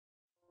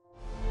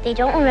They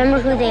don't remember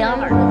who they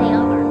are.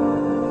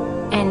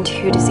 And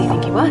who does he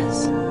think he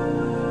was?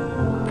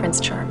 Prince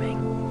Charming.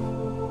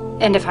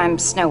 And if I'm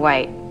Snow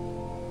White,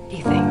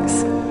 he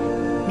thinks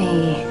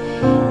me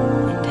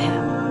and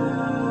him.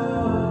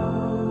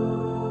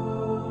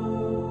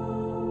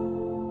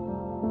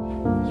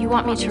 You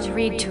want me to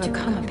read to a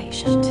coma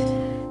patient?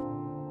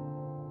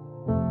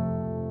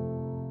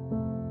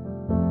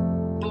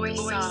 Boy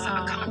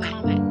saw a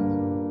comet.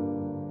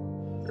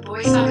 The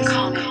boy saw the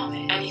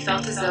comet, and he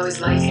felt as though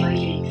his life had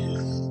meaning.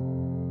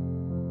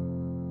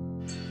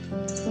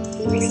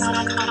 The boy saw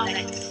the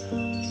comet,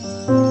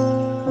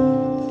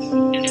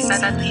 and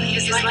suddenly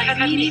his life had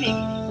meaning.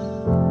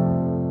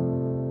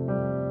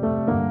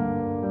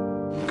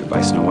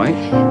 Goodbye, Snow White.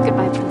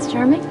 Goodbye, Prince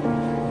Charming.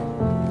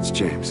 It's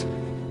James.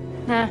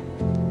 Nah.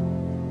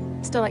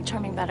 Still like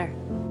Charming better.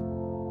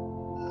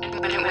 And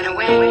when it went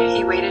away,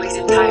 he waited his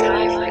entire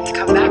life for it to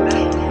come back to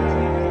him.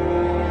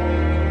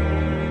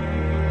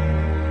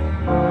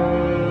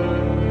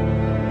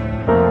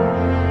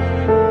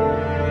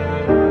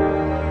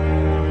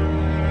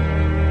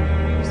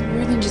 It was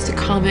more than just a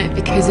comet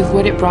because of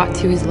what it brought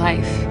to his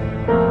life.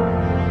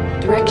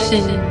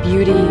 Direction and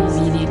beauty and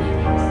meaning.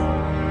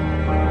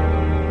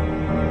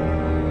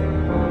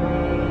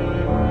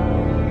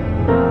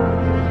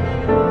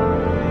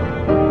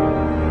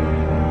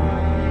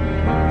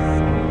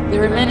 There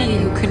were many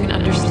who couldn't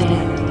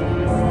understand,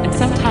 and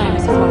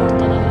sometimes felt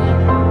alone.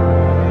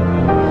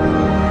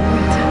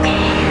 It's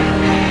okay.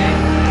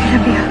 It's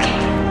gonna be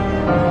okay.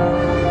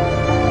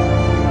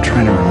 I'm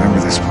trying to remember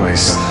this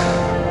place.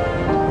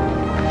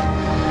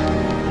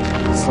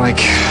 It's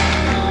like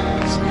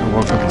I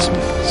woke up in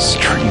some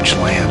strange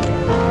land.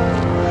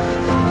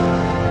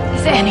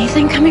 Is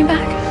anything coming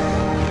back?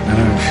 None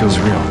of it feels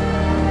real.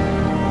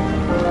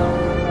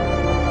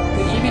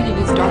 But even in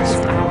his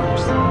darkest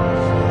hours,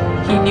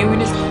 he knew in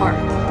his heart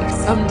that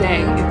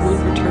someday it would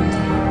return to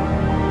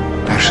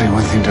him. Actually,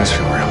 one thing does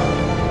feel real.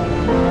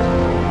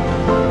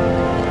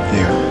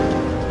 You.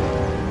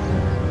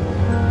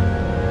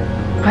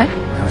 What? I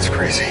know it's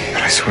crazy,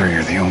 but I swear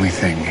you're the only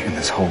thing in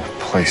this whole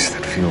place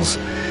that feels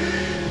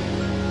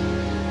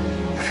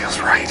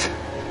right.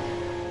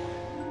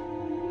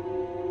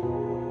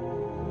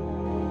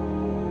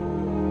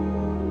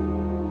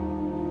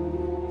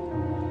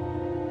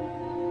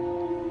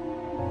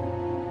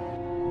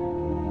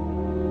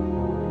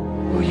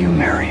 Will you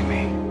marry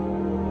me?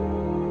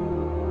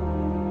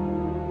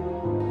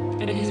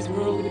 And his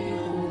world would be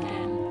home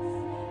again.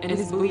 And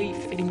his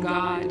belief in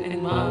God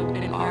and love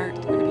and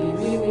art would